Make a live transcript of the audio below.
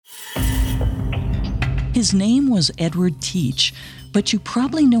His name was Edward Teach, but you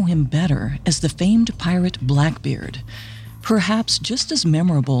probably know him better as the famed pirate Blackbeard. Perhaps just as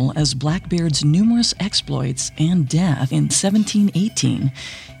memorable as Blackbeard's numerous exploits and death in 1718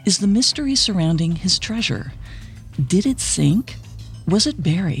 is the mystery surrounding his treasure. Did it sink? Was it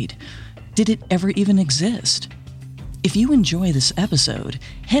buried? Did it ever even exist? If you enjoy this episode,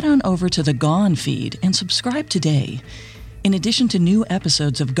 head on over to the Gone feed and subscribe today. In addition to new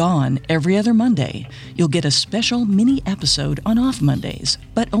episodes of Gone every other Monday, you'll get a special mini episode on off Mondays,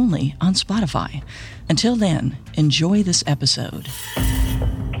 but only on Spotify. Until then, enjoy this episode.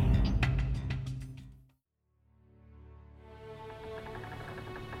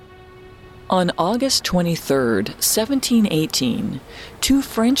 On August 23, 1718, two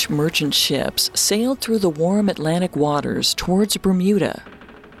French merchant ships sailed through the warm Atlantic waters towards Bermuda.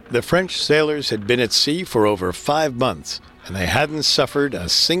 The French sailors had been at sea for over 5 months, and they hadn't suffered a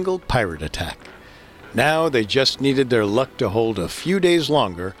single pirate attack. Now they just needed their luck to hold a few days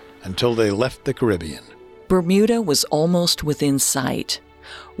longer until they left the Caribbean. Bermuda was almost within sight.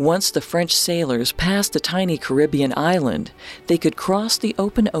 Once the French sailors passed the tiny Caribbean island, they could cross the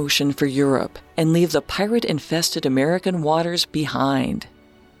open ocean for Europe and leave the pirate-infested American waters behind.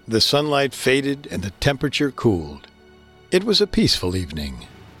 The sunlight faded and the temperature cooled. It was a peaceful evening.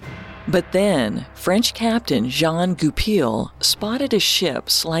 But then, French Captain Jean Goupil spotted a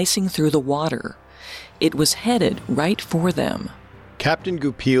ship slicing through the water. It was headed right for them. Captain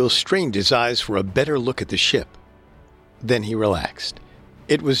Goupil strained his eyes for a better look at the ship. Then he relaxed.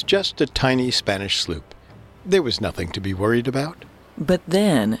 It was just a tiny Spanish sloop. There was nothing to be worried about. But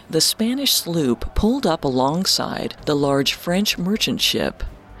then, the Spanish sloop pulled up alongside the large French merchant ship.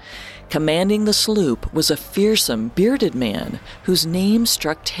 Commanding the sloop was a fearsome, bearded man whose name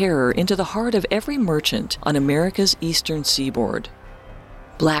struck terror into the heart of every merchant on America's eastern seaboard.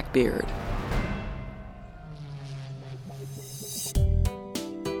 Blackbeard.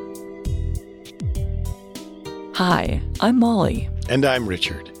 Hi, I'm Molly. And I'm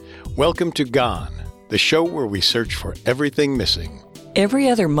Richard. Welcome to Gone, the show where we search for everything missing. Every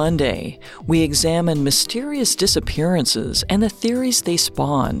other Monday, we examine mysterious disappearances and the theories they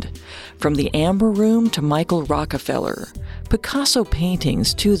spawned, from the Amber Room to Michael Rockefeller, Picasso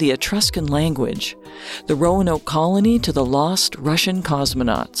paintings to the Etruscan language, the Roanoke colony to the lost Russian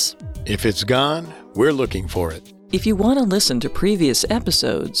cosmonauts. If it's gone, we're looking for it. If you want to listen to previous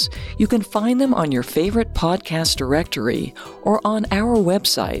episodes, you can find them on your favorite podcast directory or on our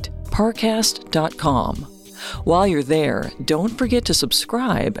website, parcast.com. While you're there, don't forget to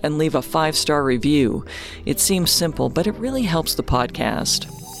subscribe and leave a 5-star review. It seems simple, but it really helps the podcast.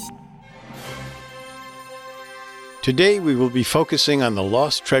 Today we will be focusing on the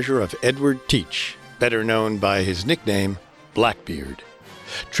lost treasure of Edward Teach, better known by his nickname, Blackbeard.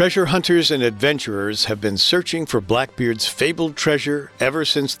 Treasure hunters and adventurers have been searching for Blackbeard's fabled treasure ever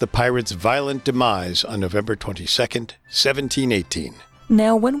since the pirate's violent demise on November 22nd, 1718.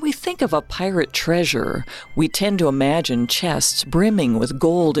 Now, when we think of a pirate treasure, we tend to imagine chests brimming with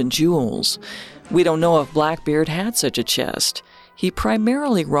gold and jewels. We don't know if Blackbeard had such a chest. He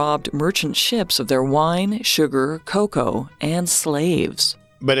primarily robbed merchant ships of their wine, sugar, cocoa, and slaves.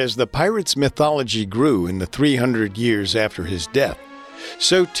 But as the pirate's mythology grew in the 300 years after his death,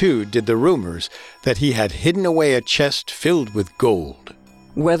 so too did the rumors that he had hidden away a chest filled with gold.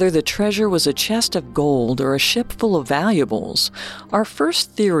 Whether the treasure was a chest of gold or a ship full of valuables, our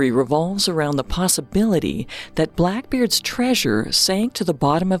first theory revolves around the possibility that Blackbeard's treasure sank to the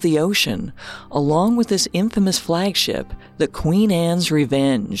bottom of the ocean, along with his infamous flagship, the Queen Anne's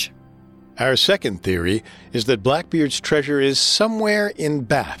Revenge. Our second theory is that Blackbeard's treasure is somewhere in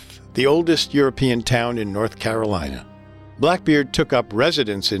Bath, the oldest European town in North Carolina. Blackbeard took up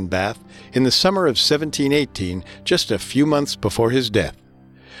residence in Bath in the summer of 1718, just a few months before his death.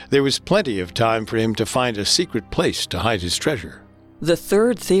 There was plenty of time for him to find a secret place to hide his treasure. The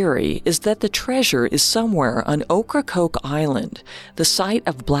third theory is that the treasure is somewhere on Ocracoke Island, the site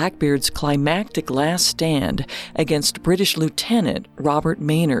of Blackbeard's climactic last stand against British Lieutenant Robert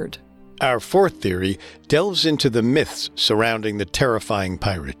Maynard. Our fourth theory delves into the myths surrounding the terrifying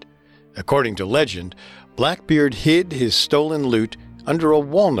pirate. According to legend, Blackbeard hid his stolen loot under a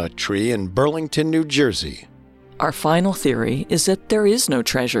walnut tree in Burlington, New Jersey. Our final theory is that there is no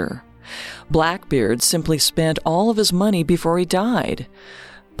treasure. Blackbeard simply spent all of his money before he died.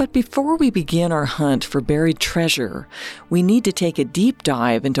 But before we begin our hunt for buried treasure, we need to take a deep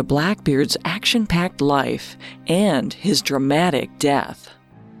dive into Blackbeard's action-packed life and his dramatic death.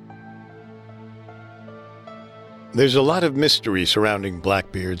 There's a lot of mystery surrounding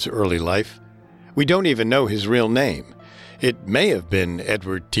Blackbeard's early life. We don't even know his real name. It may have been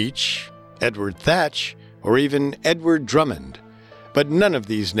Edward Teach, Edward Thatch, or even Edward Drummond, but none of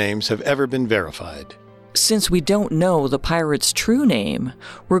these names have ever been verified. Since we don't know the pirate's true name,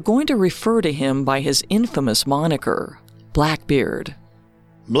 we're going to refer to him by his infamous moniker, Blackbeard.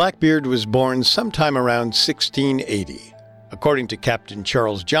 Blackbeard was born sometime around 1680. According to Captain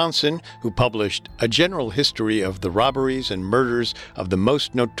Charles Johnson, who published A General History of the Robberies and Murders of the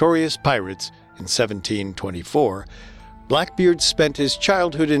Most Notorious Pirates in 1724, Blackbeard spent his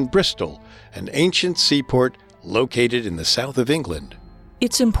childhood in Bristol, an ancient seaport located in the south of England.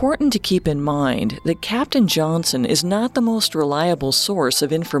 It's important to keep in mind that Captain Johnson is not the most reliable source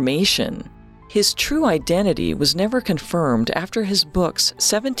of information. His true identity was never confirmed after his book's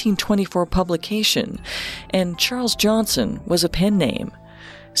 1724 publication, and Charles Johnson was a pen name.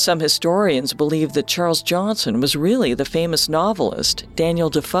 Some historians believe that Charles Johnson was really the famous novelist Daniel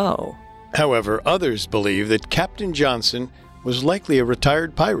Defoe. However, others believe that Captain Johnson was likely a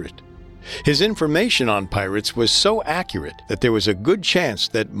retired pirate. His information on pirates was so accurate that there was a good chance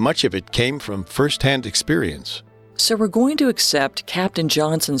that much of it came from first-hand experience. So we're going to accept Captain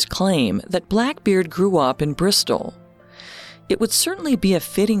Johnson's claim that Blackbeard grew up in Bristol. It would certainly be a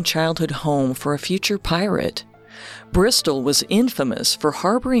fitting childhood home for a future pirate. Bristol was infamous for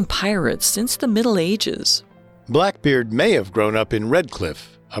harboring pirates since the Middle Ages. Blackbeard may have grown up in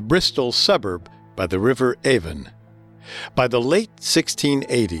Redcliffe, a Bristol suburb by the River Avon. By the late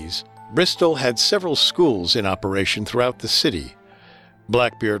 1680s, Bristol had several schools in operation throughout the city.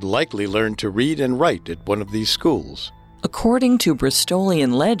 Blackbeard likely learned to read and write at one of these schools. According to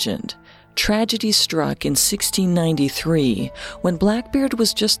Bristolian legend, tragedy struck in 1693 when Blackbeard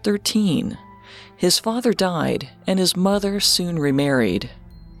was just 13. His father died, and his mother soon remarried.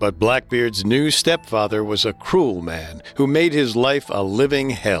 But Blackbeard's new stepfather was a cruel man who made his life a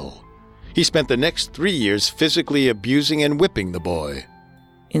living hell. He spent the next 3 years physically abusing and whipping the boy.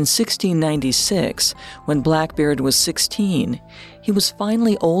 In 1696, when Blackbeard was 16, he was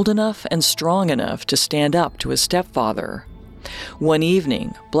finally old enough and strong enough to stand up to his stepfather. One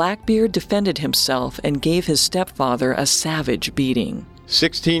evening, Blackbeard defended himself and gave his stepfather a savage beating.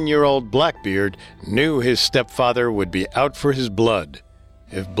 16-year-old Blackbeard knew his stepfather would be out for his blood.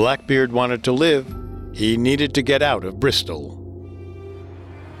 If Blackbeard wanted to live, he needed to get out of Bristol.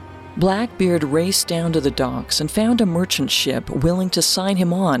 Blackbeard raced down to the docks and found a merchant ship willing to sign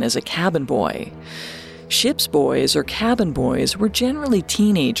him on as a cabin boy. Ship's boys or cabin boys were generally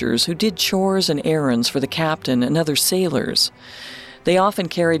teenagers who did chores and errands for the captain and other sailors. They often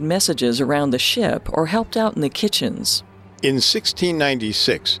carried messages around the ship or helped out in the kitchens. In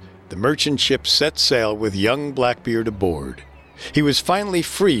 1696, the merchant ship set sail with young Blackbeard aboard. He was finally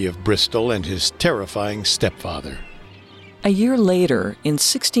free of Bristol and his terrifying stepfather. A year later, in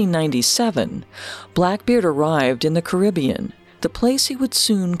 1697, Blackbeard arrived in the Caribbean, the place he would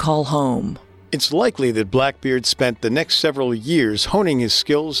soon call home. It's likely that Blackbeard spent the next several years honing his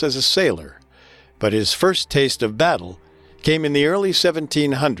skills as a sailor, but his first taste of battle came in the early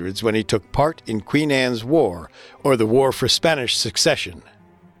 1700s when he took part in Queen Anne's War, or the War for Spanish Succession.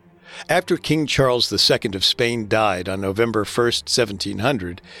 After King Charles II of Spain died on November 1,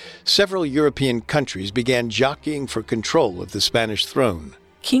 1700, several European countries began jockeying for control of the Spanish throne.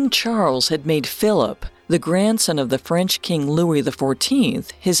 King Charles had made Philip, the grandson of the French King Louis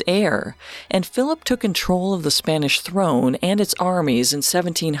XIV, his heir, and Philip took control of the Spanish throne and its armies in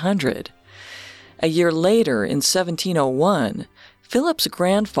 1700. A year later, in 1701, Philip's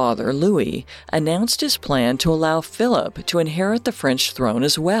grandfather, Louis, announced his plan to allow Philip to inherit the French throne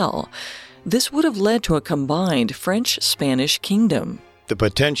as well. This would have led to a combined French-Spanish kingdom. The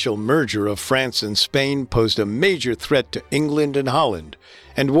potential merger of France and Spain posed a major threat to England and Holland,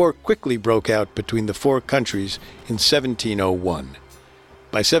 and war quickly broke out between the four countries in 1701.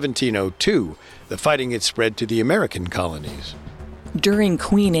 By 1702, the fighting had spread to the American colonies. During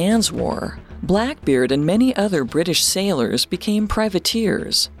Queen Anne's War, Blackbeard and many other British sailors became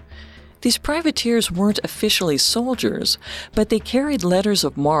privateers. These privateers weren't officially soldiers, but they carried letters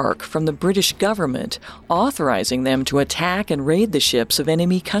of marque from the British government authorizing them to attack and raid the ships of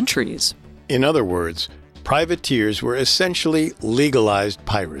enemy countries. In other words, privateers were essentially legalized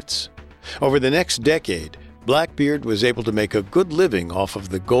pirates. Over the next decade, Blackbeard was able to make a good living off of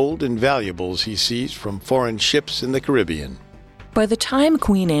the gold and valuables he seized from foreign ships in the Caribbean. By the time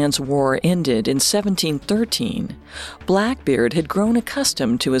Queen Anne's War ended in 1713, Blackbeard had grown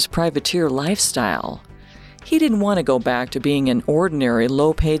accustomed to his privateer lifestyle. He didn't want to go back to being an ordinary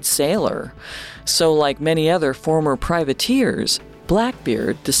low-paid sailor. So, like many other former privateers,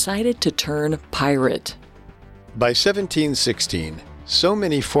 Blackbeard decided to turn pirate. By 1716, so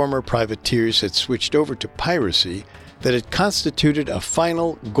many former privateers had switched over to piracy that it constituted a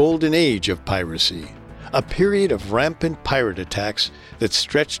final golden age of piracy, a period of rampant pirate attacks that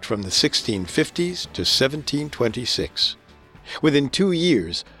stretched from the 1650s to 1726. Within 2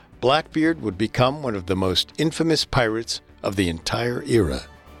 years, Blackbeard would become one of the most infamous pirates of the entire era.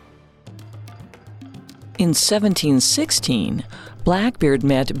 In 1716, Blackbeard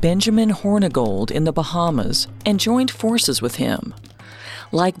met Benjamin Hornigold in the Bahamas and joined forces with him.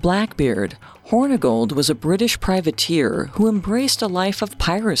 Like Blackbeard, Hornigold was a British privateer who embraced a life of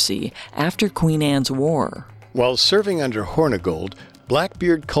piracy after Queen Anne's War. While serving under Hornigold,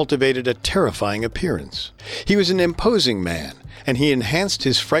 Blackbeard cultivated a terrifying appearance. He was an imposing man, and he enhanced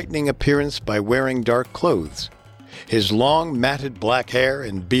his frightening appearance by wearing dark clothes. His long, matted black hair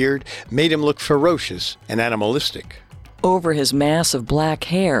and beard made him look ferocious and animalistic. Over his mass of black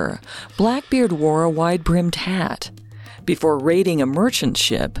hair, Blackbeard wore a wide-brimmed hat. Before raiding a merchant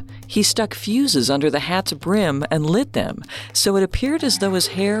ship, he stuck fuses under the hat's brim and lit them, so it appeared as though his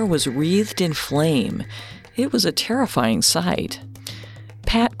hair was wreathed in flame. It was a terrifying sight.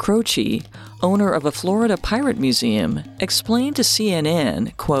 Pat Croce, owner of a Florida pirate museum, explained to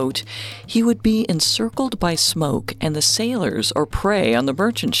CNN, quote, "He would be encircled by smoke, and the sailors or prey on the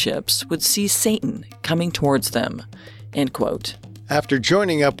merchant ships would see Satan coming towards them," end quote. After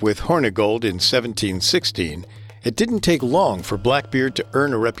joining up with Hornigold in 1716, it didn't take long for Blackbeard to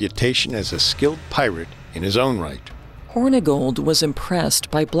earn a reputation as a skilled pirate in his own right. Hornigold was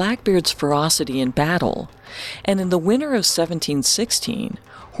impressed by Blackbeard's ferocity in battle, and in the winter of 1716,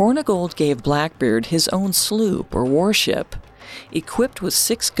 Hornigold gave Blackbeard his own sloop or warship. Equipped with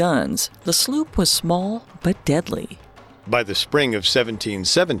 6 guns, the sloop was small but deadly. By the spring of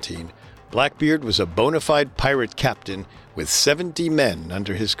 1717, Blackbeard was a bona fide pirate captain with 70 men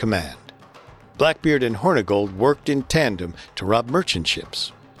under his command. Blackbeard and Hornigold worked in tandem to rob merchant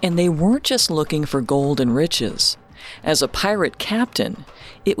ships. And they weren't just looking for gold and riches. As a pirate captain,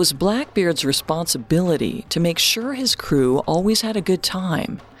 it was Blackbeard's responsibility to make sure his crew always had a good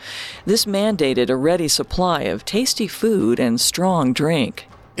time. This mandated a ready supply of tasty food and strong drink.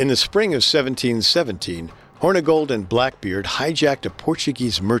 In the spring of 1717, Hornigold and Blackbeard hijacked a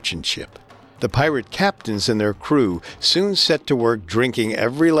Portuguese merchant ship. The pirate captains and their crew soon set to work drinking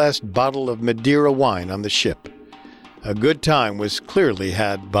every last bottle of Madeira wine on the ship. A good time was clearly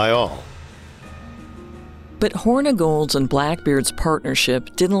had by all. But Hornigold's and Blackbeard's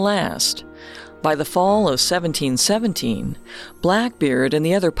partnership didn't last. By the fall of 1717, Blackbeard and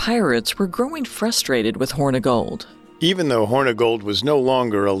the other pirates were growing frustrated with Hornigold. Even though Hornigold was no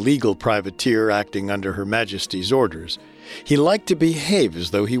longer a legal privateer acting under Her Majesty's orders, he liked to behave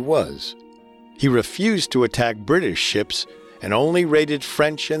as though he was. He refused to attack British ships and only raided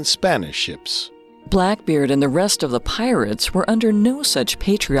French and Spanish ships. Blackbeard and the rest of the pirates were under no such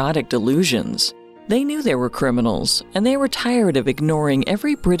patriotic delusions. They knew they were criminals, and they were tired of ignoring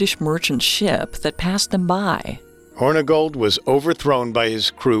every British merchant ship that passed them by. Hornigold was overthrown by his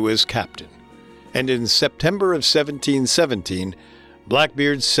crew as captain, and in September of 1717,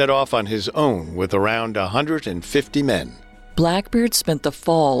 Blackbeard set off on his own with around 150 men. Blackbeard spent the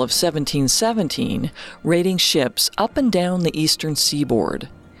fall of 1717 raiding ships up and down the eastern seaboard.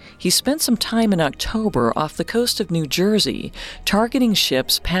 He spent some time in October off the coast of New Jersey, targeting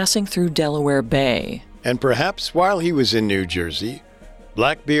ships passing through Delaware Bay. And perhaps while he was in New Jersey,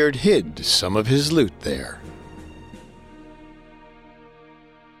 Blackbeard hid some of his loot there.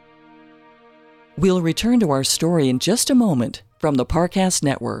 We'll return to our story in just a moment from the Parcast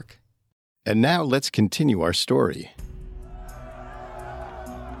Network. And now let's continue our story.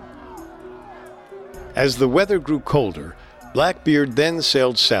 As the weather grew colder, Blackbeard then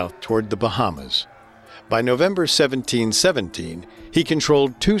sailed south toward the Bahamas. By November 1717, he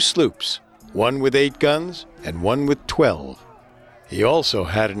controlled 2 sloops, one with 8 guns and one with 12. He also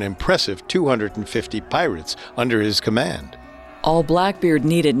had an impressive 250 pirates under his command. All Blackbeard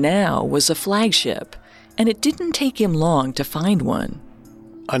needed now was a flagship, and it didn't take him long to find one.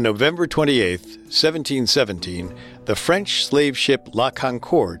 On November 28, 1717, the French slave ship La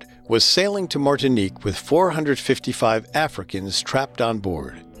Concorde was sailing to Martinique with 455 Africans trapped on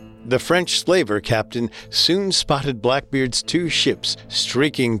board. The French slaver captain soon spotted Blackbeard's 2 ships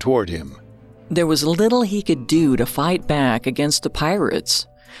streaking toward him. There was little he could do to fight back against the pirates.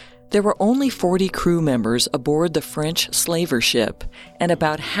 There were only 40 crew members aboard the French slaver ship, and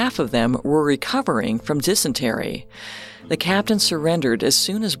about half of them were recovering from dysentery. The captain surrendered as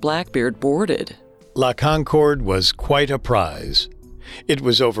soon as Blackbeard boarded. La Concorde was quite a prize. It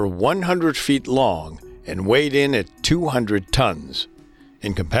was over 100 feet long and weighed in at 200 tons.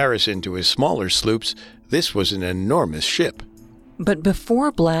 In comparison to his smaller sloops, this was an enormous ship. But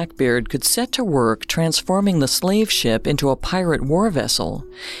before Blackbeard could set to work transforming the slave ship into a pirate war vessel,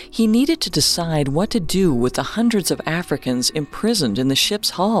 he needed to decide what to do with the hundreds of Africans imprisoned in the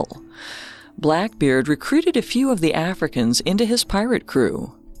ship's hull. Blackbeard recruited a few of the Africans into his pirate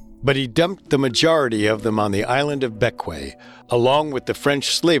crew. But he dumped the majority of them on the island of Bequia, along with the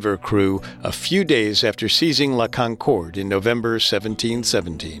French slaver crew a few days after seizing La Concorde in November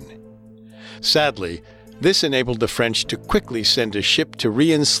 1717. Sadly, this enabled the French to quickly send a ship to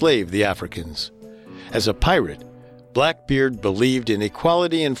re-enslave the Africans. As a pirate, Blackbeard believed in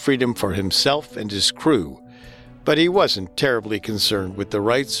equality and freedom for himself and his crew, but he wasn't terribly concerned with the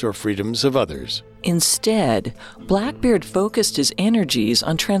rights or freedoms of others. Instead, Blackbeard focused his energies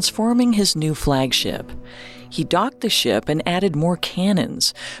on transforming his new flagship. He docked the ship and added more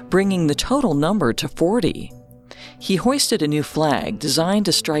cannons, bringing the total number to 40. He hoisted a new flag designed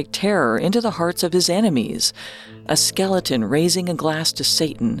to strike terror into the hearts of his enemies, a skeleton raising a glass to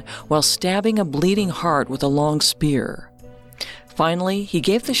Satan while stabbing a bleeding heart with a long spear. Finally, he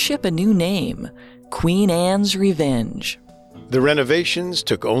gave the ship a new name, Queen Anne's Revenge. The renovations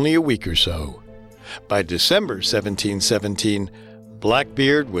took only a week or so. By December 1717,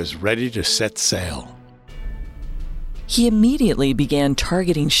 Blackbeard was ready to set sail. He immediately began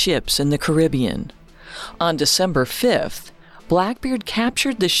targeting ships in the Caribbean. On December 5th, Blackbeard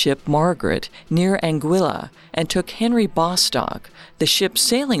captured the ship Margaret near Anguilla and took Henry Bostock, the ship's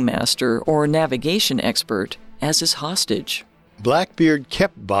sailing master or navigation expert, as his hostage. Blackbeard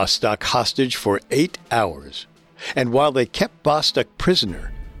kept Bostock hostage for 8 hours, and while they kept Bostock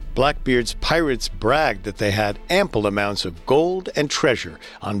prisoner, Blackbeard's pirates bragged that they had ample amounts of gold and treasure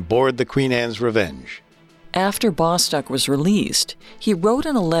on board the Queen Anne's Revenge. After Bostock was released, he wrote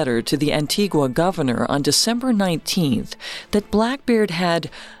in a letter to the Antigua governor on December 19th that Blackbeard had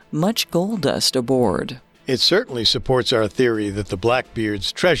much gold dust aboard. It certainly supports our theory that the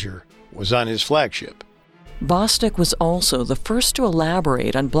Blackbeard's treasure was on his flagship. Bostock was also the first to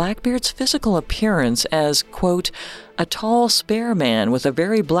elaborate on Blackbeard's physical appearance as, quote, a tall, spare man with a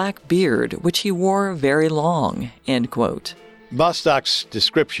very black beard, which he wore very long, end quote. Bostock's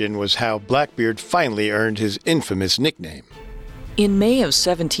description was how Blackbeard finally earned his infamous nickname. In May of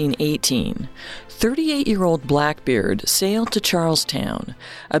 1718, 38-year-old Blackbeard sailed to Charlestown,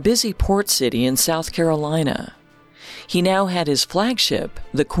 a busy port city in South Carolina. He now had his flagship,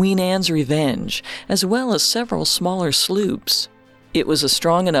 the Queen Anne's Revenge, as well as several smaller sloops. It was a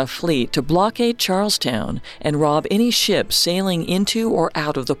strong enough fleet to blockade Charlestown and rob any ship sailing into or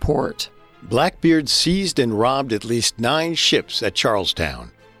out of the port. Blackbeard seized and robbed at least 9 ships at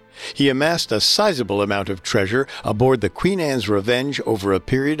Charlestown. He amassed a sizable amount of treasure aboard the Queen Anne's Revenge over a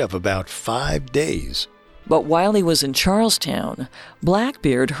period of about 5 days. But while he was in Charlestown,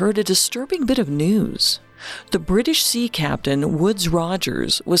 Blackbeard heard a disturbing bit of news. The British sea captain Woodes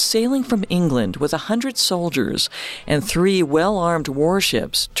Rogers was sailing from England with 100 soldiers and 3 well-armed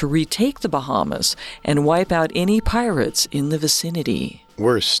warships to retake the Bahamas and wipe out any pirates in the vicinity.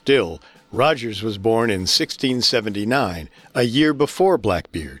 Worse still, Rogers was born in 1679, a year before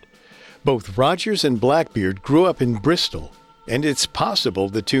Blackbeard. Both Rogers and Blackbeard grew up in Bristol, and it's possible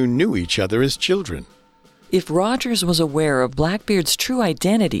the two knew each other as children. If Rogers was aware of Blackbeard's true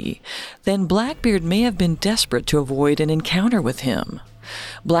identity, then Blackbeard may have been desperate to avoid an encounter with him.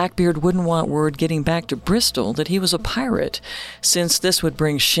 Blackbeard wouldn't want word getting back to Bristol that he was a pirate, since this would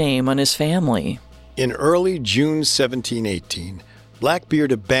bring shame on his family. In early June 1718,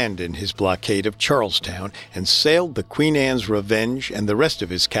 Blackbeard abandoned his blockade of Charlestown and sailed the Queen Anne's Revenge and the rest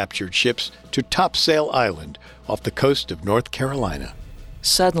of his captured ships to Topsail Island off the coast of North Carolina.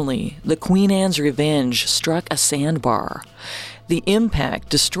 Suddenly, the Queen Anne's Revenge struck a sandbar. The impact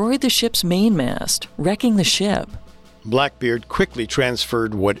destroyed the ship's mainmast, wrecking the ship. Blackbeard quickly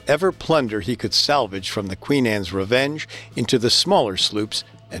transferred whatever plunder he could salvage from the Queen Anne's Revenge into the smaller sloops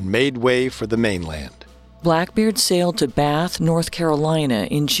and made way for the mainland. Blackbeard sailed to Bath, North Carolina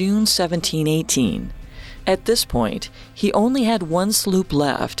in June 1718. At this point, he only had 1 sloop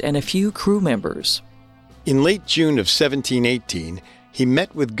left and a few crew members. In late June of 1718, he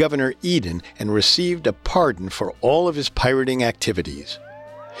met with Governor Eden and received a pardon for all of his pirating activities.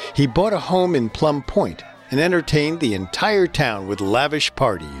 He bought a home in Plum Point and entertained the entire town with lavish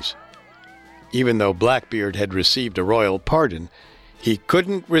parties. Even though Blackbeard had received a royal pardon, he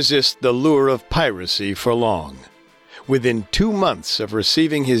couldn't resist the lure of piracy for long. Within 2 months of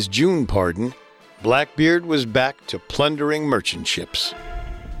receiving his June pardon, Blackbeard was back to plundering merchant ships.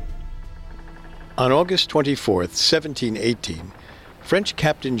 On August 24, 1718, French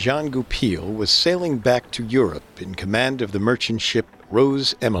Captain Jean Goupil was sailing back to Europe in command of the merchant ship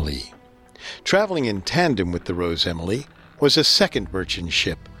Rose Emily. Traveling in tandem with the Rose Emily was a second merchant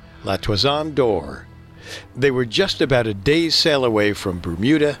ship, La Toison d'Or. They were just about a day's sail away from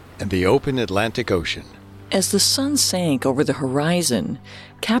Bermuda and the open Atlantic Ocean. As the sun sank over the horizon,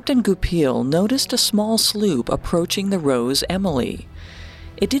 Captain Goupil noticed a small sloop approaching the Rose Emily.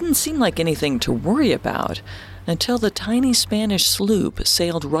 It didn't seem like anything to worry about until the tiny Spanish sloop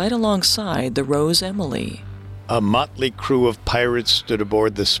sailed right alongside the Rose Emily. A motley crew of pirates stood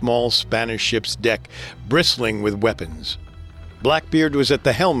aboard the small Spanish ship's deck, bristling with weapons. Blackbeard was at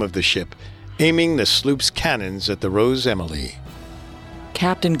the helm of the ship, aiming the sloop's cannons at the Rose Emily.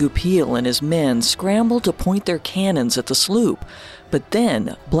 Captain Goupil and his men scrambled to point their cannons at the sloop, but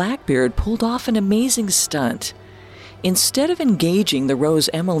then Blackbeard pulled off an amazing stunt. Instead of engaging the Rose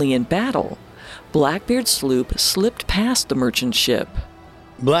Emily in battle, Blackbeard's sloop slipped past the merchant ship.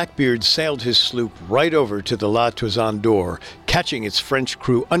 Blackbeard sailed his sloop right over to the La Toison d'Or, catching its French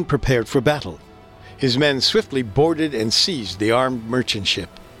crew unprepared for battle. His men swiftly boarded and seized the armed merchant ship.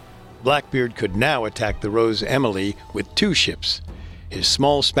 Blackbeard could now attack the Rose Emily with two ships, his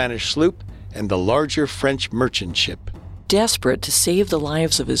small Spanish sloop and the larger French merchant ship. Desperate to save the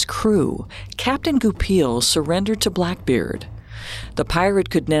lives of his crew, Captain Goupil surrendered to Blackbeard. The pirate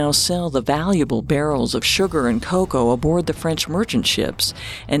could now sell the valuable barrels of sugar and cocoa aboard the French merchant ships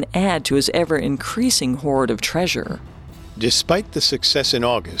and add to his ever-increasing hoard of treasure. Despite the success in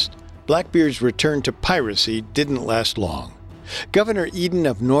August, Blackbeard's return to piracy didn't last long. Governor Eden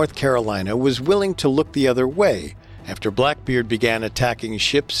of North Carolina was willing to look the other way after Blackbeard began attacking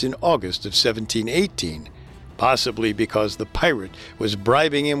ships in August of 1718, possibly because the pirate was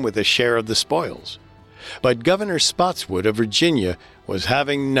bribing him with a share of the spoils. But Governor Spotswood of Virginia was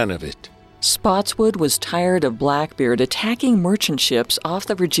having none of it. Spotswood was tired of Blackbeard attacking merchant ships off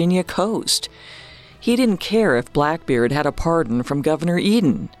the Virginia coast. He didn't care if Blackbeard had a pardon from Governor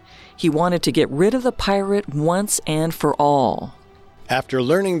Eden. He wanted to get rid of the pirate once and for all. After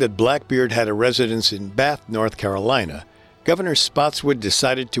learning that Blackbeard had a residence in Bath, North Carolina, Governor Spotswood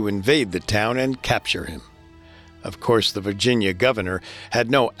decided to invade the town and capture him. Of course, the Virginia governor had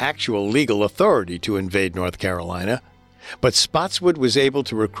no actual legal authority to invade North Carolina, but Spotswood was able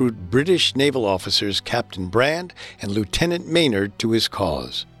to recruit British naval officers Captain Brand and Lieutenant Maynard to his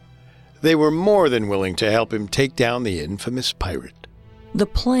cause. They were more than willing to help him take down the infamous pirate. The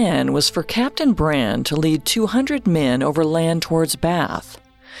plan was for Captain Brand to lead 200 men overland towards Bath.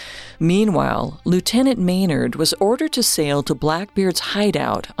 Meanwhile, Lieutenant Maynard was ordered to sail to Blackbeard's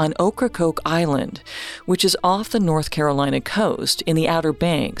hideout on Ocracoke Island, which is off the North Carolina coast in the Outer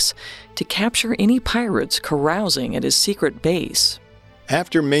Banks, to capture any pirates carousing at his secret base.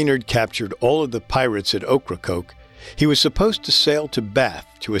 After Maynard captured all of the pirates at Ocracoke, he was supposed to sail to Bath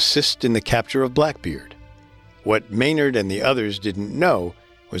to assist in the capture of Blackbeard. What Maynard and the others didn't know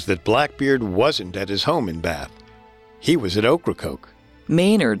was that Blackbeard wasn't at his home in Bath. He was at Ocracoke.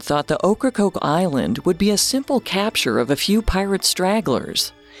 Maynard thought the Ocracoke Island would be a simple capture of a few pirate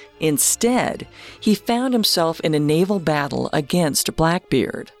stragglers. Instead, he found himself in a naval battle against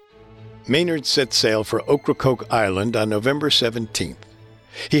Blackbeard. Maynard set sail for Ocracoke Island on November 17th.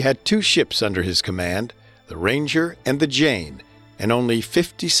 He had two ships under his command, the Ranger and the Jane, and only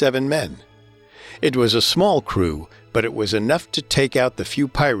 57 men. It was a small crew, but it was enough to take out the few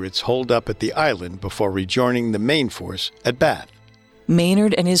pirates holed up at the island before rejoining the main force at Bath.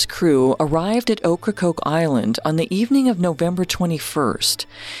 Maynard and his crew arrived at Ocracoke Island on the evening of November 21st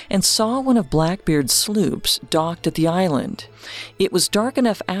and saw one of Blackbeard's sloops docked at the island. It was dark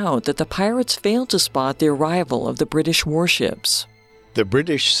enough out that the pirates failed to spot the arrival of the British warships. The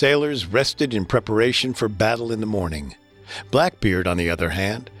British sailors rested in preparation for battle in the morning. Blackbeard, on the other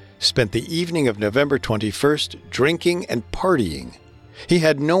hand, spent the evening of November 21st drinking and partying. He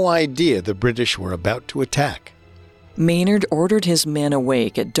had no idea the British were about to attack. Maynard ordered his men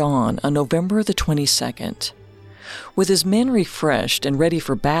awake at dawn on November the 22nd. With his men refreshed and ready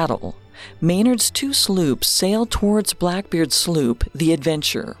for battle, Maynard's two sloops sailed towards Blackbeard's sloop, the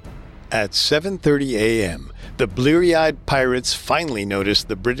Adventure. At 7:30 a.m., the bleary-eyed pirates finally noticed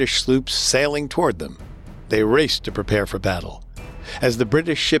the British sloops sailing toward them. They raced to prepare for battle. As the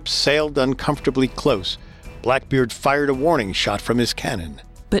British ships sailed uncomfortably close, Blackbeard fired a warning shot from his cannon.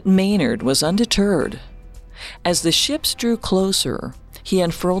 But Maynard was undeterred. As the ships drew closer, he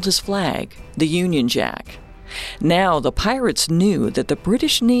unfurled his flag, the Union Jack. Now the pirates knew that the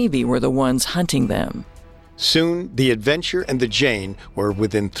British Navy were the ones hunting them. Soon, the Adventure and the Jane were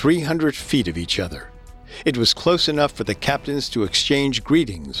within 300 feet of each other. It was close enough for the captains to exchange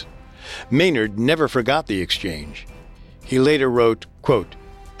greetings. Maynard never forgot the exchange. He later wrote, quote,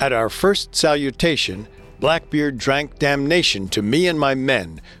 "At our first salutation, Blackbeard drank damnation to me and my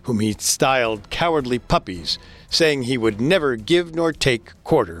men, whom he styled cowardly puppies, saying he would never give nor take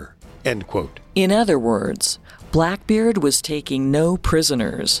quarter." End quote. In other words, Blackbeard was taking no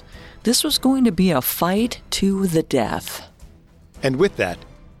prisoners. This was going to be a fight to the death. And with that,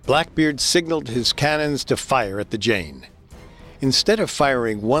 Blackbeard signaled his cannons to fire at the Jane. Instead of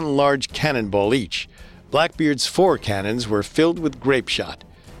firing one large cannonball each, Blackbeard's 4 cannons were filled with grape shot,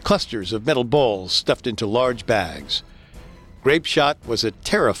 clusters of metal balls stuffed into large bags. Grape shot was a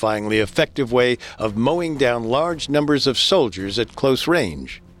terrifyingly effective way of mowing down large numbers of soldiers at close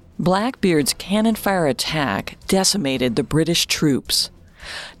range. Blackbeard's cannon fire attack decimated the British troops.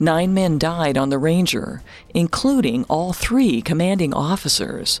 9 men died on the Ranger, including all 3 commanding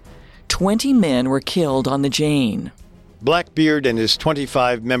officers. 20 men were killed on the Jane. Blackbeard and his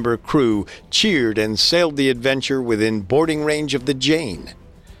 25-member crew cheered and sailed the Adventure within boarding range of the Jane.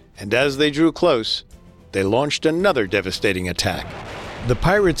 And as they drew close, they launched another devastating attack. The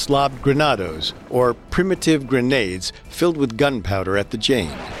pirates lobbed grenados, or primitive grenades filled with gunpowder, at the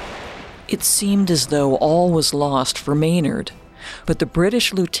Jane. It seemed as though all was lost for Maynard, but the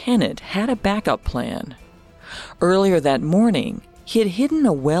British lieutenant had a backup plan. Earlier that morning, he had hidden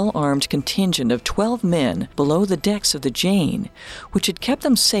a well-armed contingent of 12 men below the decks of the Jane, which had kept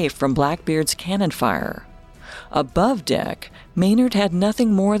them safe from Blackbeard's cannon fire. Above deck, Maynard had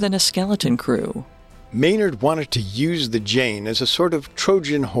nothing more than a skeleton crew. Maynard wanted to use the Jane as a sort of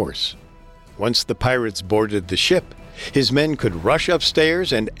Trojan horse. Once the pirates boarded the ship, his men could rush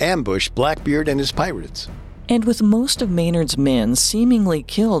upstairs and ambush Blackbeard and his pirates. And with most of Maynard's men seemingly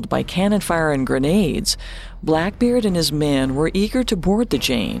killed by cannon fire and grenades, Blackbeard and his men were eager to board the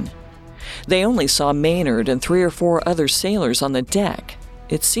Jane. They only saw Maynard and 3 or 4 other sailors on the deck.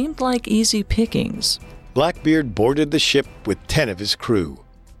 It seemed like easy pickings. Blackbeard boarded the ship with 10 of his crew.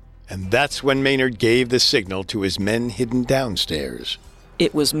 And that's when Maynard gave the signal to his men hidden downstairs.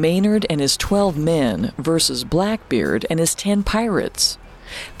 It was Maynard and his 12 men versus Blackbeard and his 10 pirates.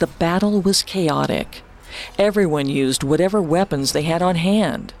 The battle was chaotic. Everyone used whatever weapons they had on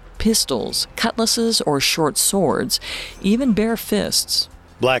hand: pistols, cutlasses, or short swords, even bare fists.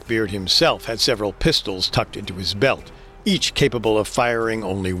 Blackbeard himself had several pistols tucked into his belt, each capable of firing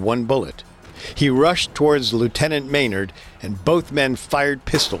only 1 bullet. He rushed towards Lieutenant Maynard, and both men fired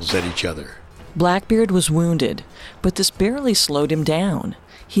pistols at each other. Blackbeard was wounded, but this barely slowed him down.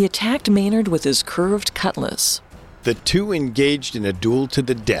 He attacked Maynard with his curved cutlass. The 2 engaged in a duel to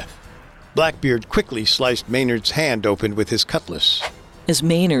the death. Blackbeard quickly sliced Maynard's hand open with his cutlass. As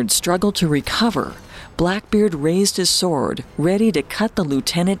Maynard struggled to recover, Blackbeard raised his sword, ready to cut the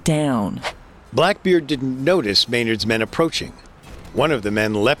lieutenant down. Blackbeard didn't notice Maynard's men approaching. One of the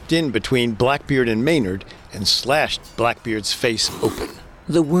men leapt in between Blackbeard and Maynard and slashed Blackbeard's face open.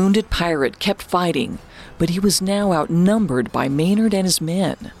 The wounded pirate kept fighting, but he was now outnumbered by Maynard and his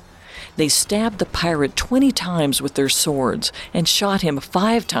men. They stabbed the pirate 20 times with their swords and shot him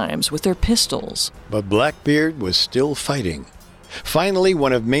 5 times with their pistols. But Blackbeard was still fighting. Finally,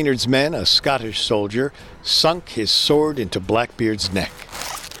 one of Maynard's men, a Scottish soldier, sunk his sword into Blackbeard's neck.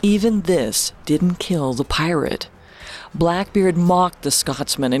 Even this didn't kill the pirate. Blackbeard mocked the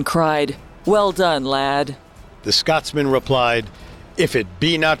Scotsman and cried, "Well done, lad." The Scotsman replied, "If it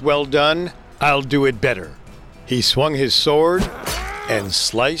be not well done, I'll do it better." He swung his sword and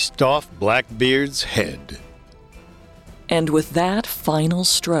sliced off Blackbeard's head. And with that final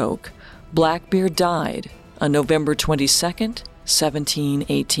stroke, Blackbeard died on November 22nd,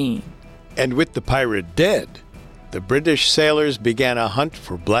 1718. And with the pirate dead, the British sailors began a hunt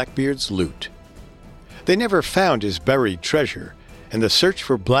for Blackbeard's loot. They never found his buried treasure, and the search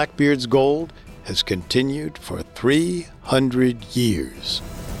for Blackbeard's gold has continued for 300 years.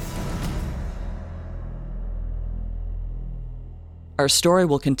 Our story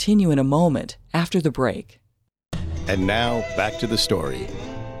will continue in a moment after the break. And now, back to the story.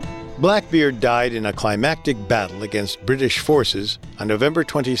 Blackbeard died in a climactic battle against British forces on November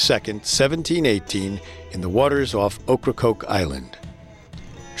 22, 1718, in the waters off Ocracoke Island.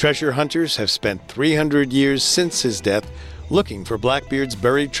 Treasure hunters have spent 300 years since his death looking for Blackbeard's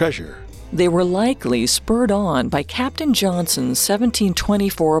buried treasure. They were likely spurred on by Captain Johnson's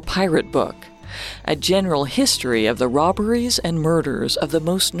 1724 pirate book, a general history of the robberies and murders of the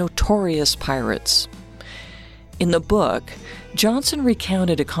most notorious pirates. In the book, Johnson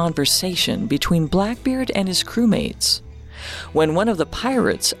recounted a conversation between Blackbeard and his crewmates. When one of the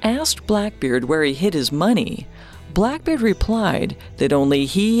pirates asked Blackbeard where he hid his money, Blackbeard replied that only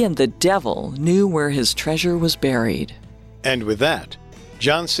he and the devil knew where his treasure was buried. And with that,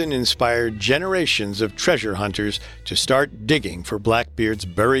 Johnson inspired generations of treasure hunters to start digging for Blackbeard's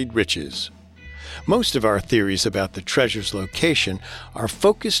buried riches. Most of our theories about the treasure's location are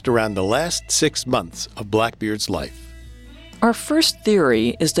focused around the last 6 months of Blackbeard's life. Our first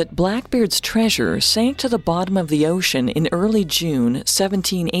theory is that Blackbeard's treasure sank to the bottom of the ocean in early June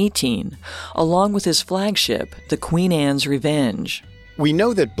 1718, along with his flagship, the Queen Anne's Revenge. We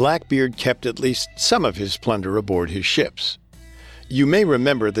know that Blackbeard kept at least some of his plunder aboard his ships. You may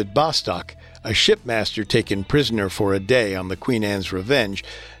remember that Bostock, a shipmaster taken prisoner for a day on the Queen Anne's Revenge,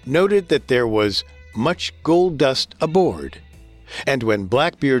 noted that there was much gold dust aboard. And when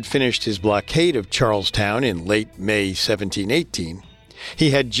Blackbeard finished his blockade of Charlestown in late May 1718,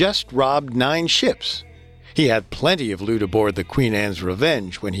 he had just robbed 9 ships. He had plenty of loot aboard the Queen Anne's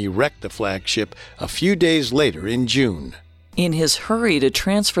Revenge when he wrecked the flagship a few days later in June. In his hurry to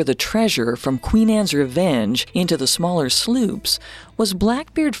transfer the treasure from Queen Anne's Revenge into the smaller sloops, was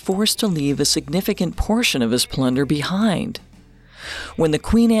Blackbeard forced to leave a significant portion of his plunder behind? When the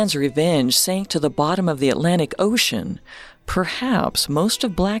Queen Anne's Revenge sank to the bottom of the Atlantic Ocean, perhaps most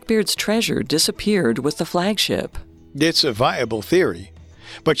of Blackbeard's treasure disappeared with the flagship. It's a viable theory,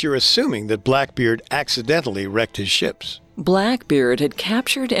 but you're assuming that Blackbeard accidentally wrecked his ships. Blackbeard had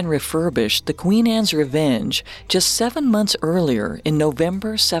captured and refurbished the Queen Anne's Revenge just 7 months earlier in November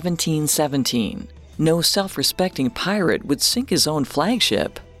 1717. No self-respecting pirate would sink his own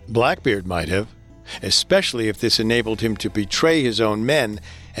flagship. Blackbeard might have, especially if this enabled him to betray his own men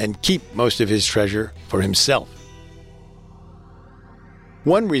and keep most of his treasure for himself.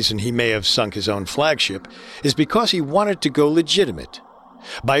 One reason he may have sunk his own flagship is because he wanted to go legitimate.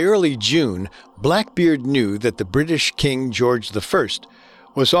 By early June, Blackbeard knew that the British King George I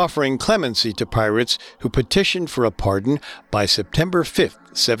was offering clemency to pirates who petitioned for a pardon by September 5,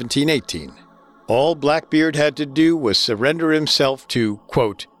 1718. All Blackbeard had to do was surrender himself to,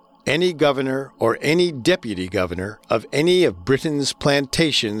 quote, any governor or any deputy governor of any of Britain's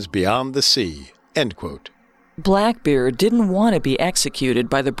plantations beyond the sea, end quote. Blackbeard didn't want to be executed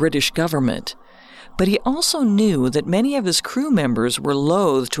by the British government, but he also knew that many of his crew members were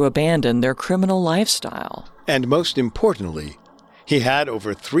loath to abandon their criminal lifestyle. And most importantly, he had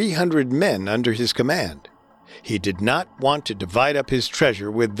over 300 men under his command. He did not want to divide up his treasure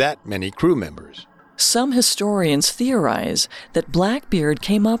with that many crew members. Some historians theorize that Blackbeard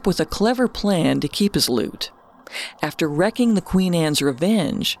came up with a clever plan to keep his loot. After wrecking the Queen Anne's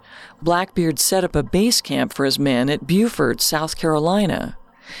Revenge, Blackbeard set up a base camp for his men at Beaufort, South Carolina.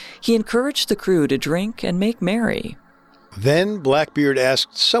 He encouraged the crew to drink and make merry. Then Blackbeard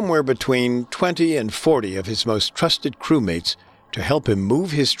asked somewhere between 20 and 40 of his most trusted crewmates to help him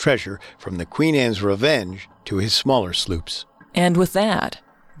move his treasure from the Queen Anne's Revenge to his smaller sloops. And with that,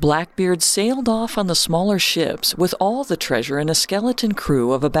 Blackbeard sailed off on the smaller ships with all the treasure and a skeleton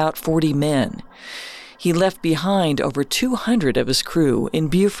crew of about 40 men. He left behind over 200 of his crew in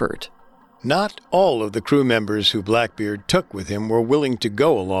Beaufort. Not all of the crew members who Blackbeard took with him were willing to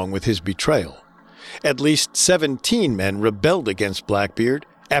go along with his betrayal. At least 17 men rebelled against Blackbeard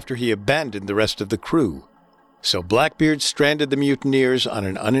after he abandoned the rest of the crew. So Blackbeard stranded the mutineers on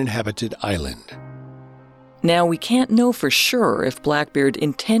an uninhabited island. Now, we can't know for sure if Blackbeard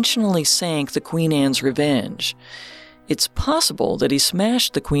intentionally sank the Queen Anne's Revenge. It's possible that he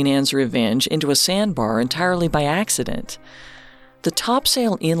smashed the Queen Anne's Revenge into a sandbar entirely by accident. The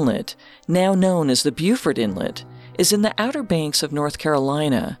Topsail Inlet, now known as the Beaufort Inlet, is in the Outer Banks of North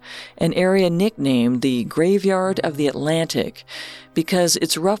Carolina, an area nicknamed the Graveyard of the Atlantic because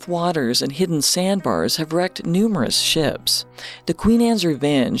its rough waters and hidden sandbars have wrecked numerous ships. The Queen Anne's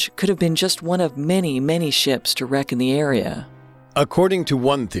Revenge could have been just one of many, many ships to wreck in the area. According to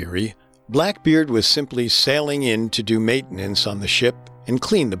one theory, Blackbeard was simply sailing in to do maintenance on the ship and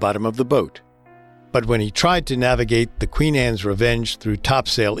clean the bottom of the boat. But when he tried to navigate the Queen Anne's Revenge through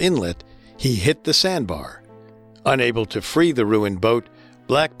Topsail Inlet, he hit the sandbar. Unable to free the ruined boat,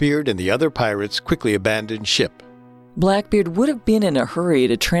 Blackbeard and the other pirates quickly abandoned ship. Blackbeard would have been in a hurry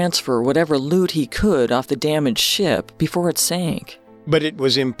to transfer whatever loot he could off the damaged ship before it sank. But it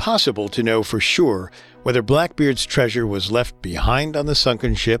was impossible to know for sure whether Blackbeard's treasure was left behind on the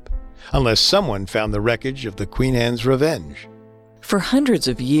sunken ship unless someone found the wreckage of the Queen Anne's Revenge. For hundreds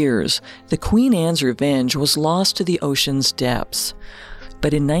of years, the Queen Anne's Revenge was lost to the ocean's depths.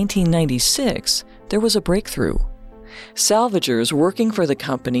 But in 1996, there was a breakthrough. Salvagers working for the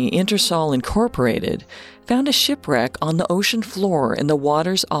company Intersol Incorporated found a shipwreck on the ocean floor in the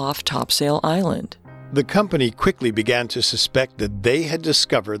waters off Topsail Island. The company quickly began to suspect that they had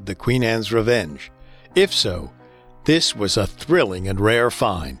discovered the Queen Anne's Revenge. If so, this was a thrilling and rare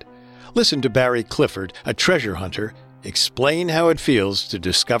find. Listen to Barry Clifford, a treasure hunter, explain how it feels to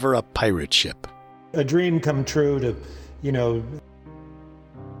discover a pirate ship. A dream come true to,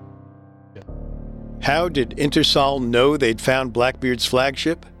 How did Ingersoll know they'd found Blackbeard's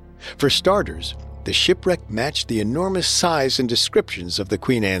flagship? For starters, the shipwreck matched the enormous size and descriptions of the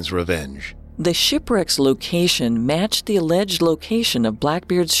Queen Anne's Revenge. The shipwreck's location matched the alleged location of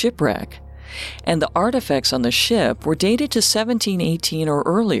Blackbeard's shipwreck, and the artifacts on the ship were dated to 1718 or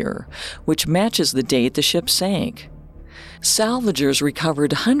earlier, which matches the date the ship sank. Salvagers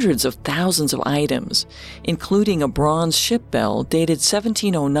recovered hundreds of thousands of items, including a bronze ship bell dated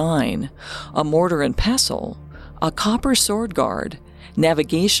 1709, a mortar and pestle, a copper sword guard,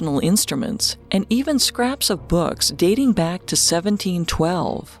 navigational instruments, and even scraps of books dating back to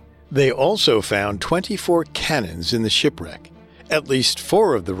 1712. They also found 24 cannons in the shipwreck. At least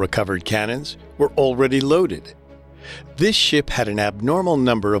 4 of the recovered cannons were already loaded. This ship had an abnormal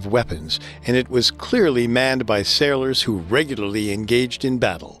number of weapons, and it was clearly manned by sailors who regularly engaged in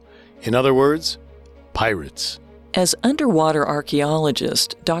battle. In other words, pirates. As underwater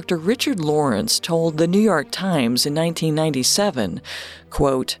archaeologist, Dr. Richard Lawrence told the New York Times in 1997,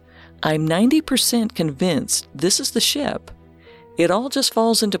 quote, "I'm 90% convinced this is the ship. It all just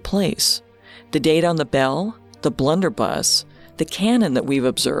falls into place. The date on the bell, the blunderbuss, the cannon that we've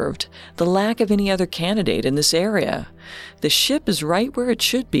observed, the lack of any other candidate in this area. The ship is right where it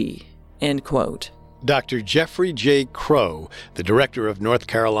should be." End quote. Dr. Jeffrey J. Crow, the director of North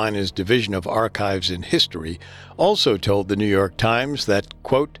Carolina's Division of Archives and History, also told the New York Times that,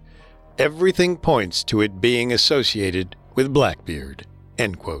 quote, "everything points to it being associated with Blackbeard,"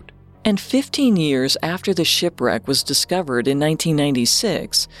 end quote. And 15 years after the shipwreck was discovered in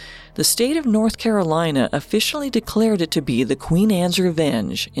 1996, the state of North Carolina officially declared it to be the Queen Anne's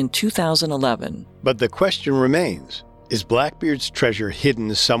Revenge in 2011. But the question remains, is Blackbeard's treasure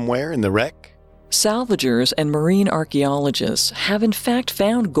hidden somewhere in the wreck? Salvagers and marine archaeologists have in fact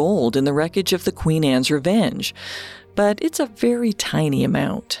found gold in the wreckage of the Queen Anne's Revenge, but it's a very tiny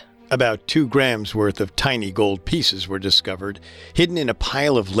amount. About 2 grams worth of tiny gold pieces were discovered, hidden in a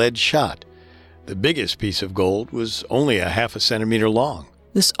pile of lead shot. The biggest piece of gold was only a half a centimeter long.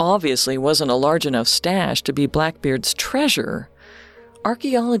 This obviously wasn't a large enough stash to be Blackbeard's treasure.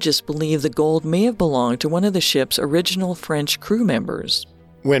 Archaeologists believe the gold may have belonged to one of the ship's original French crew members.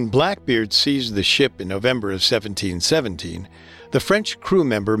 When Blackbeard seized the ship in November of 1717, the French crew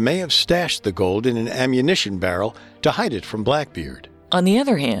member may have stashed the gold in an ammunition barrel to hide it from Blackbeard. On the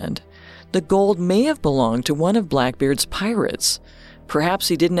other hand, the gold may have belonged to one of Blackbeard's pirates. Perhaps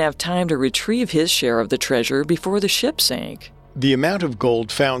he didn't have time to retrieve his share of the treasure before the ship sank. The amount of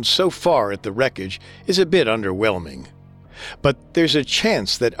gold found so far at the wreckage is a bit underwhelming. But there's a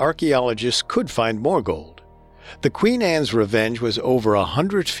chance that archaeologists could find more gold. The Queen Anne's Revenge was over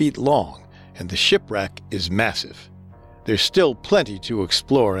 100 feet long, and the shipwreck is massive. There's still plenty to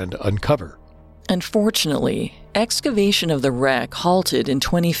explore and uncover. Unfortunately, excavation of the wreck halted in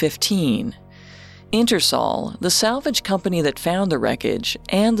 2015. Ingersoll, the salvage company that found the wreckage,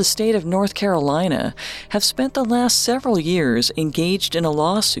 and the state of North Carolina have spent the last several years engaged in a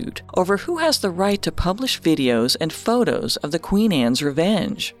lawsuit over who has the right to publish videos and photos of the Queen Anne's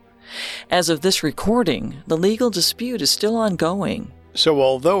Revenge. As of this recording, the legal dispute is still ongoing. So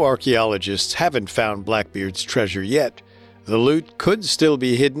although archaeologists haven't found Blackbeard's treasure yet, the loot could still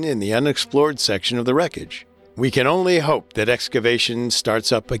be hidden in the unexplored section of the wreckage. We can only hope that excavation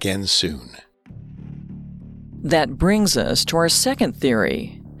starts up again soon. That brings us to our second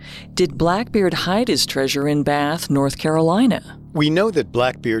theory. Did Blackbeard hide his treasure in Bath, North Carolina? We know that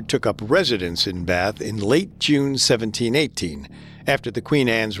Blackbeard took up residence in Bath in late June 1718, after the Queen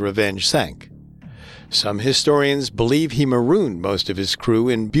Anne's Revenge sank. Some historians believe he marooned most of his crew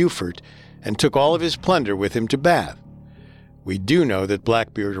in Beaufort and took all of his plunder with him to Bath. We do know that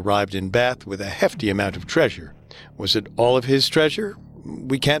Blackbeard arrived in Bath with a hefty amount of treasure. Was it all of his treasure?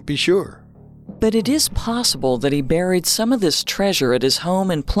 We can't be sure. But it is possible that he buried some of this treasure at his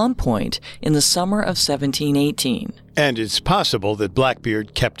home in Plum Point in the summer of 1718. And it's possible that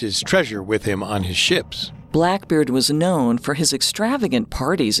Blackbeard kept his treasure with him on his ships. Blackbeard was known for his extravagant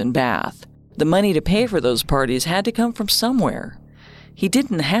parties in Bath. The money to pay for those parties had to come from somewhere. He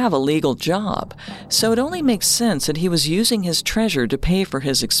didn't have a legal job, so it only makes sense that he was using his treasure to pay for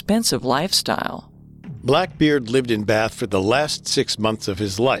his expensive lifestyle. Blackbeard lived in Bath for the last 6 months of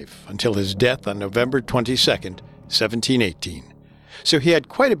his life, until his death on November 22nd, 1718. So he had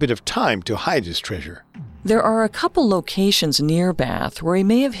quite a bit of time to hide his treasure. There are a couple locations near Bath where he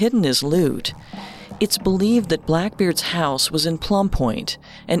may have hidden his loot. It's believed that Blackbeard's house was in Plum Point,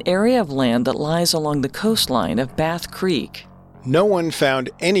 an area of land that lies along the coastline of Bath Creek. No one found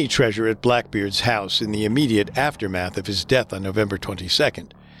any treasure at Blackbeard's house in the immediate aftermath of his death on November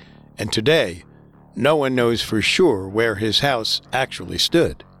 22nd. And today, no one knows for sure where his house actually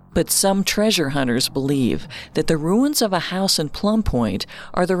stood. But some treasure hunters believe that the ruins of a house in Plum Point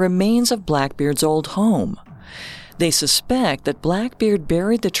are the remains of Blackbeard's old home. They suspect that Blackbeard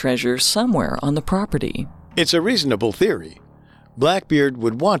buried the treasure somewhere on the property. It's a reasonable theory. Blackbeard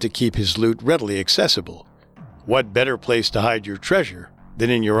would want to keep his loot readily accessible. What better place to hide your treasure than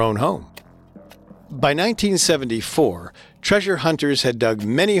in your own home? By 1974, treasure hunters had dug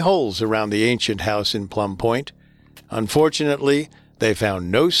many holes around the ancient house in Plum Point. Unfortunately, they found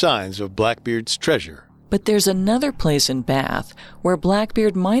no signs of Blackbeard's treasure. But there's another place in Bath where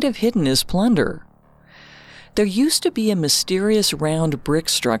Blackbeard might have hidden his plunder. There used to be a mysterious round brick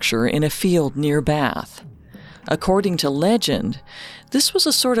structure in a field near Bath. According to legend, this was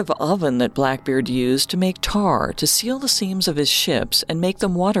a sort of oven that Blackbeard used to make tar to seal the seams of his ships and make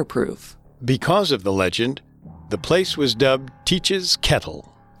them waterproof. Because of the legend, the place was dubbed Teach's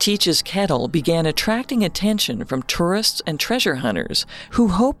Kettle. Teach's Kettle began attracting attention from tourists and treasure hunters who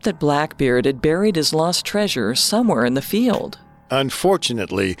hoped that Blackbeard had buried his lost treasure somewhere in the field.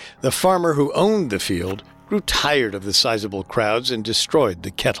 Unfortunately, the farmer who owned the field grew tired of the sizable crowds and destroyed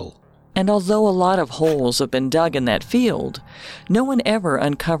the kettle. And although a lot of holes have been dug in that field, no one ever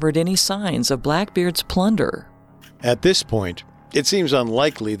uncovered any signs of Blackbeard's plunder. At this point, it seems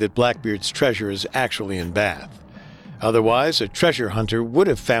unlikely that Blackbeard's treasure is actually in Bath. Otherwise, a treasure hunter would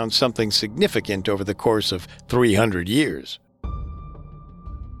have found something significant over the course of 300 years.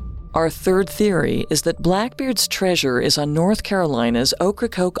 Our third theory is that Blackbeard's treasure is on North Carolina's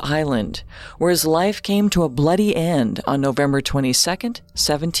Ocracoke Island, where his life came to a bloody end on November 22,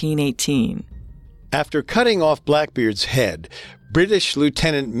 1718. After cutting off Blackbeard's head, British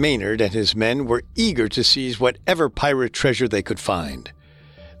Lieutenant Maynard and his men were eager to seize whatever pirate treasure they could find.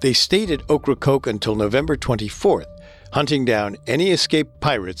 They stayed at Ocracoke until November 24th, hunting down any escaped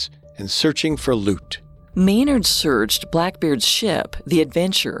pirates and searching for loot. Maynard searched Blackbeard's ship, the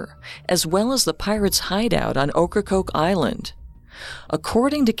Adventure, as well as the pirates' hideout on Ocracoke Island.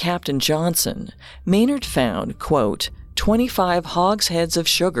 According to Captain Johnson, Maynard found, quote, 25 hogsheads of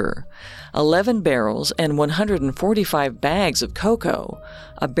sugar, 11 barrels and 145 bags of cocoa,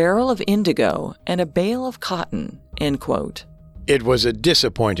 a barrel of indigo, and a bale of cotton, end quote. It was a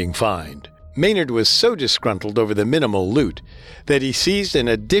disappointing find. Maynard was so disgruntled over the minimal loot that he seized an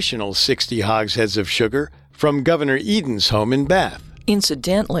additional 60 hogsheads of sugar from Governor Eden's home in Bath.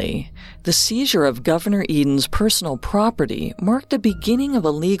 Incidentally, the seizure of Governor Eden's personal property marked the beginning of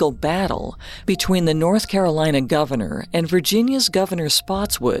a legal battle between the North Carolina governor and Virginia's Governor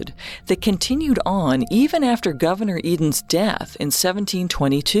Spotswood that continued on even after Governor Eden's death in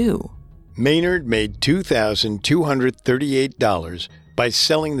 1722. Maynard made $2,238 by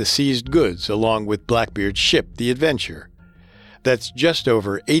selling the seized goods along with Blackbeard's ship, the Adventure. That's just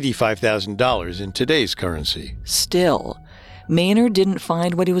over $85,000 in today's currency. Still, Maynard didn't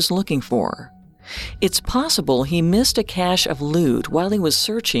find what he was looking for. It's possible he missed a cache of loot while he was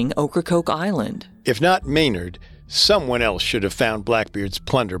searching Ocracoke Island. If not Maynard, someone else should have found Blackbeard's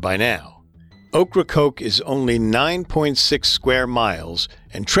plunder by now. Ocracoke is only 9.6 square miles,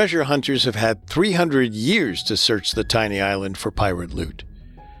 and treasure hunters have had 300 years to search the tiny island for pirate loot.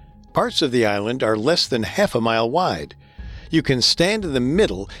 Parts of the island are less than half a mile wide. You can stand in the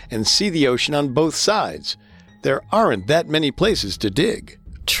middle and see the ocean on both sides. There aren't that many places to dig.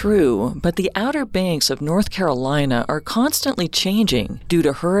 True, but the Outer Banks of North Carolina are constantly changing due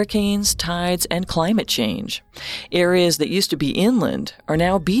to hurricanes, tides, and climate change. Areas that used to be inland are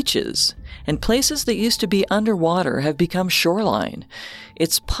now beaches, and places that used to be underwater have become shoreline.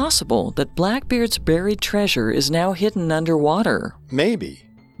 It's possible that Blackbeard's buried treasure is now hidden underwater. Maybe,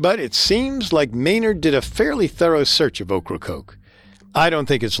 but it seems like Maynard did a fairly thorough search of Ocracoke. I don't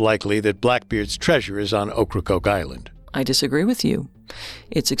think it's likely that Blackbeard's treasure is on Ocracoke Island. I disagree with you.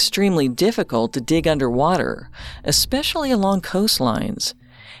 It's extremely difficult to dig underwater, especially along coastlines.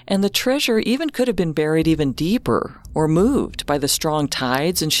 And the treasure even could have been buried even deeper or moved by the strong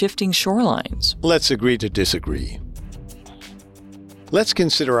tides and shifting shorelines. Let's agree to disagree. Let's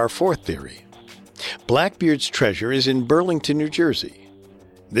consider our fourth theory. Blackbeard's treasure is in Burlington, New Jersey.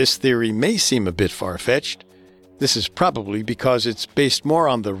 This theory may seem a bit far-fetched. This is probably because it's based more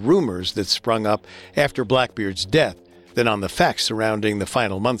on the rumors that sprung up after Blackbeard's death than on the facts surrounding the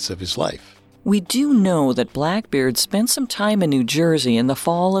final months of his life. We do know that Blackbeard spent some time in New Jersey in the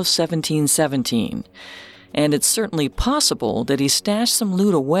fall of 1717, and it's certainly possible that he stashed some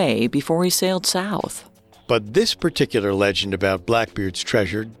loot away before he sailed south. But this particular legend about Blackbeard's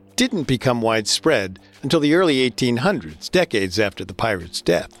treasure didn't become widespread until the early 1800s, decades after the pirate's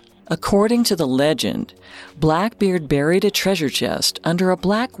death. According to the legend, Blackbeard buried a treasure chest under a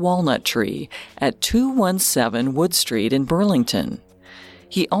black walnut tree at 217 Wood Street in Burlington.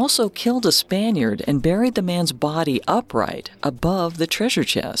 He also killed a Spaniard and buried the man's body upright above the treasure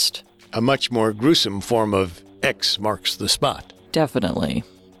chest. A much more gruesome form of X marks the spot. Definitely.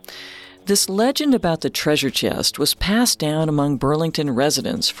 This legend about the treasure chest was passed down among Burlington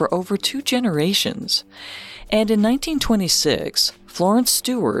residents for over 2 generations. And in 1926, Florence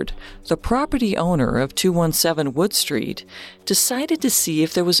Stewart, the property owner of 217 Wood Street, decided to see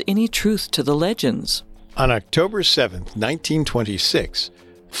if there was any truth to the legends. On October 7, 1926,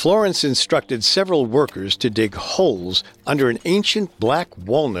 Florence instructed several workers to dig holes under an ancient black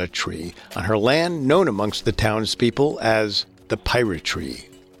walnut tree on her land known amongst the townspeople as the Pirate Tree.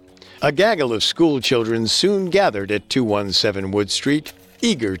 A gaggle of school children soon gathered at 217 Wood Street,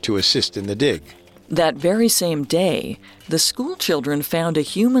 eager to assist in the dig. That very same day, the school children found a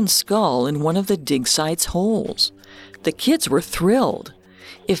human skull in one of the dig site's holes. The kids were thrilled.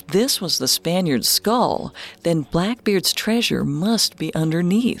 If this was the Spaniard's skull, then Blackbeard's treasure must be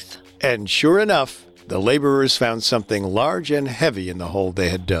underneath. And sure enough, the laborers found something large and heavy in the hole they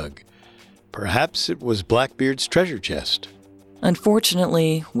had dug. Perhaps it was Blackbeard's treasure chest.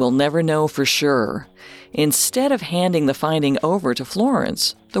 Unfortunately, we'll never know for sure. Instead of handing the finding over to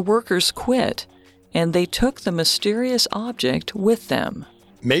Florence, the workers quit, and they took the mysterious object with them.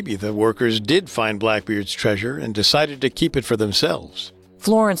 Maybe the workers did find Blackbeard's treasure and decided to keep it for themselves.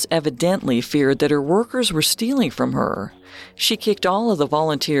 Florence evidently feared that her workers were stealing from her. She kicked all of the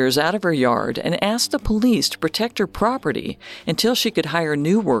volunteers out of her yard and asked the police to protect her property until she could hire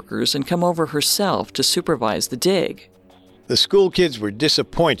new workers and come over herself to supervise the dig. The school kids were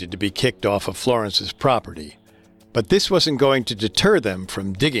disappointed to be kicked off of Florence's property, but this wasn't going to deter them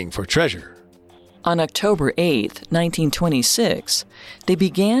from digging for treasure. On October 8, 1926, they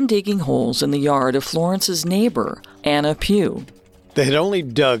began digging holes in the yard of Florence's neighbor, Anna Pugh. They had only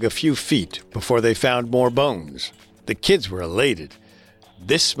dug a few feet before they found more bones. The kids were elated.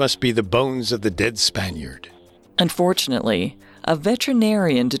 This must be the bones of the dead Spaniard. Unfortunately, a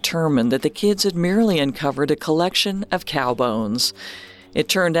veterinarian determined that the kids had merely uncovered a collection of cow bones. It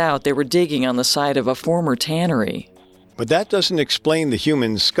turned out they were digging on the site of a former tannery. But that doesn't explain the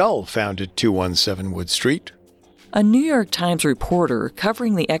human skull found at 217 Wood Street. A New York Times reporter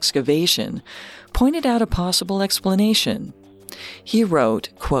covering the excavation pointed out a possible explanation. He wrote,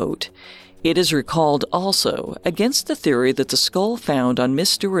 quote, "It is recalled also against the theory that the skull found on Miss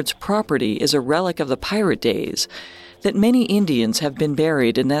Stewart's property is a relic of the pirate days, that many Indians have been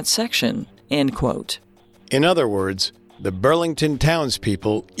buried in that section," end quote. In other words, the Burlington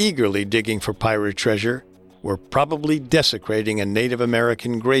townspeople eagerly digging for pirate treasure were probably desecrating a Native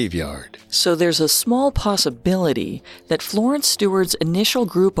American graveyard. So there's a small possibility that Florence Stewart's initial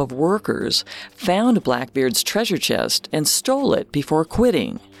group of workers found Blackbeard's treasure chest and stole it before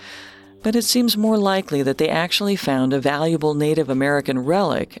quitting. But it seems more likely that they actually found a valuable Native American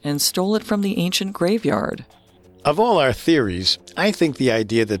relic and stole it from the ancient graveyard. Of all our theories, I think the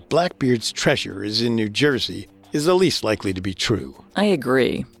idea that Blackbeard's treasure is in New Jersey is the least likely to be true. I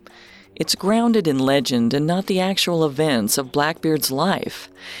agree. It's grounded in legend and not the actual events of Blackbeard's life.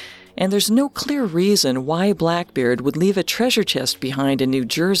 And there's no clear reason why Blackbeard would leave a treasure chest behind in New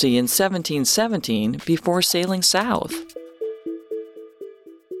Jersey in 1717 before sailing south.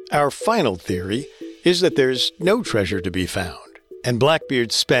 Our final theory is that there's no treasure to be found, and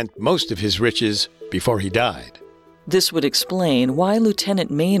Blackbeard spent most of his riches before he died. This would explain why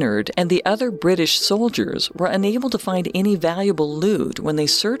Lieutenant Maynard and the other British soldiers were unable to find any valuable loot when they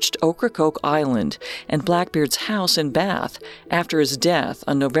searched Ocracoke Island and Blackbeard's house in Bath after his death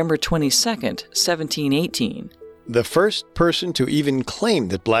on November 22, 1718. The first person to even claim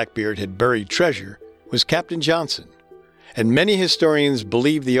that Blackbeard had buried treasure was Captain Johnson, and many historians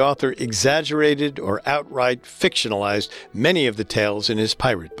believe the author exaggerated or outright fictionalized many of the tales in his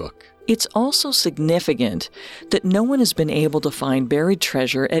pirate book. It's also significant that no one has been able to find buried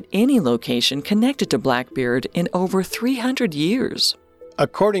treasure at any location connected to Blackbeard in over 300 years.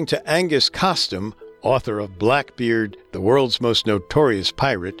 According to Angus Costam, author of Blackbeard, the world's most notorious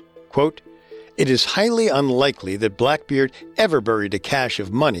pirate, quote, "It is highly unlikely that Blackbeard ever buried a cache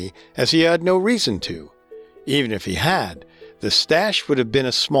of money, as he had no reason to. Even if he had, the stash would have been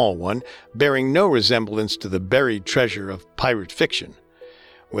a small one, bearing no resemblance to the buried treasure of pirate fiction.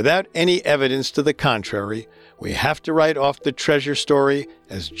 Without any evidence to the contrary, we have to write off the treasure story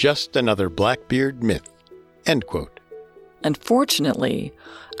as just another Blackbeard myth." End quote. Unfortunately,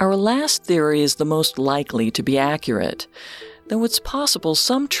 our last theory is the most likely to be accurate. Though it's possible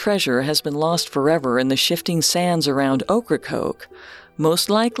some treasure has been lost forever in the shifting sands around Ocracoke, most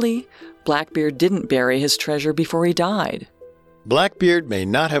likely, Blackbeard didn't bury his treasure before he died. Blackbeard may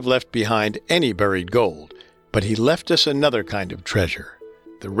not have left behind any buried gold, but he left us another kind of treasure.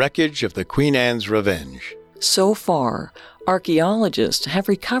 the wreckage of the Queen Anne's Revenge. So far, archaeologists have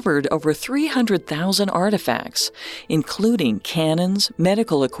recovered over 300,000 artifacts, including cannons,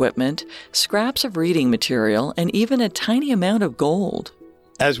 medical equipment, scraps of reading material, and even a tiny amount of gold.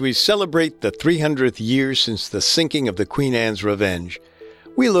 As we celebrate the 300th year since the sinking of the Queen Anne's Revenge,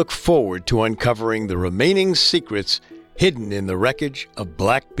 we look forward to uncovering the remaining secrets hidden in the wreckage of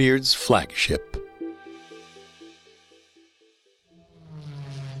Blackbeard's flagship.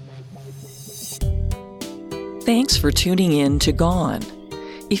 Thanks for tuning in to Gone.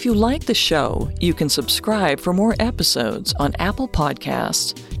 If you like the show, you can subscribe for more episodes on Apple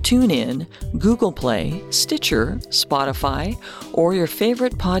Podcasts, TuneIn, Google Play, Stitcher, Spotify, or your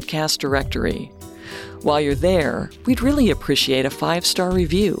favorite podcast directory. While you're there, we'd really appreciate a 5-star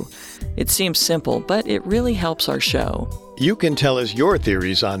review. It seems simple, but it really helps our show. You can tell us your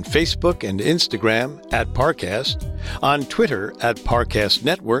theories on Facebook and Instagram at Parcast, on Twitter at Parcast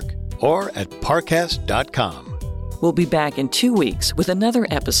Network, or at parcast.com. We'll be back in 2 weeks with another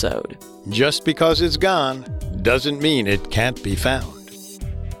episode. Just because it's gone doesn't mean it can't be found.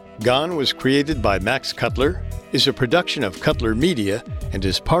 Gone was created by Max Cutler, is a production of Cutler Media, and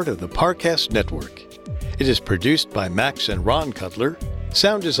is part of the Parcast Network. It is produced by Max and Ron Cutler,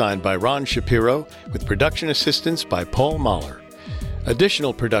 sound designed by Ron Shapiro, with production assistance by Paul Mahler.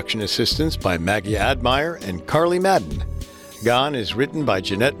 Additional production assistance by Maggie Admire and Carly Madden. Gone is written by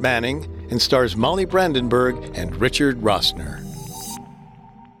Jeanette Manning and stars Molly Brandenburg and Richard Rossner.